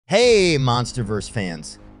Hey MonsterVerse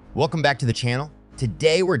fans, welcome back to the channel.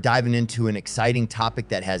 Today we're diving into an exciting topic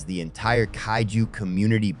that has the entire Kaiju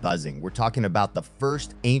community buzzing. We're talking about the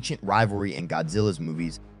first ancient rivalry in Godzilla's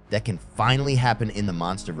movies that can finally happen in the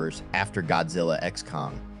MonsterVerse after Godzilla x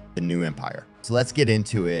Kong, the New Empire. So let's get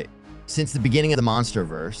into it. Since the beginning of the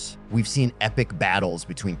MonsterVerse, we've seen epic battles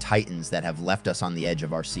between titans that have left us on the edge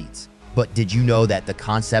of our seats. But did you know that the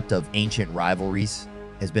concept of ancient rivalries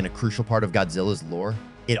has been a crucial part of Godzilla's lore?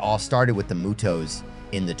 It all started with the Mutos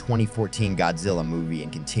in the 2014 Godzilla movie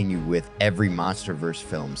and continued with every MonsterVerse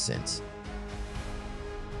film since.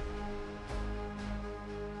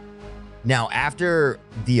 Now, after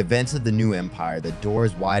the events of the New Empire, the door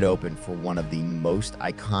is wide open for one of the most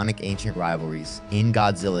iconic ancient rivalries in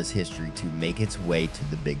Godzilla's history to make its way to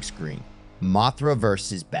the big screen. Mothra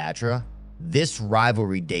versus Batra. This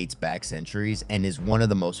rivalry dates back centuries and is one of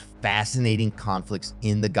the most fascinating conflicts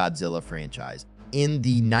in the Godzilla franchise. In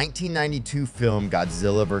the 1992 film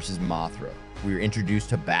Godzilla vs. Mothra, we were introduced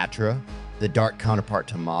to Batra, the dark counterpart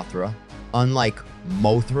to Mothra. Unlike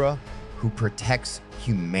Mothra, who protects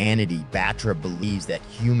humanity, Batra believes that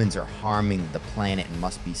humans are harming the planet and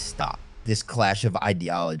must be stopped. This clash of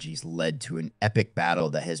ideologies led to an epic battle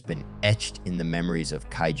that has been etched in the memories of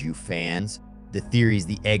Kaiju fans. The theory is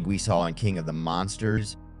the egg we saw in King of the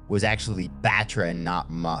Monsters was actually Batra and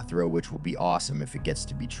not Mothra, which will be awesome if it gets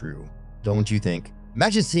to be true. Don't you think?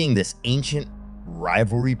 Imagine seeing this ancient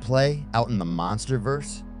rivalry play out in the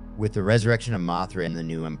MonsterVerse with the resurrection of Mothra in the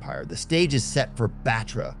New Empire. The stage is set for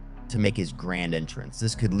Batra to make his grand entrance.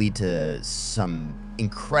 This could lead to some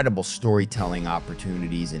incredible storytelling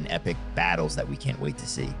opportunities and epic battles that we can't wait to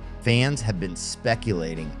see. Fans have been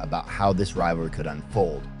speculating about how this rivalry could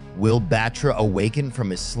unfold. Will Batra awaken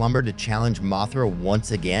from his slumber to challenge Mothra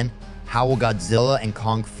once again? How will Godzilla and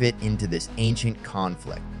Kong fit into this ancient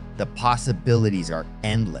conflict? The possibilities are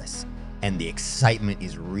endless and the excitement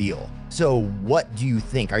is real. So what do you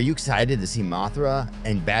think? Are you excited to see Mothra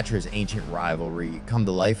and Batra's ancient rivalry come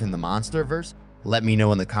to life in the MonsterVerse? Let me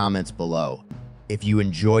know in the comments below. If you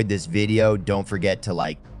enjoyed this video, don't forget to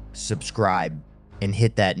like, subscribe, and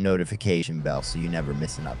hit that notification bell so you never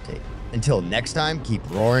miss an update. Until next time, keep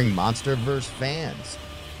roaring MonsterVerse fans.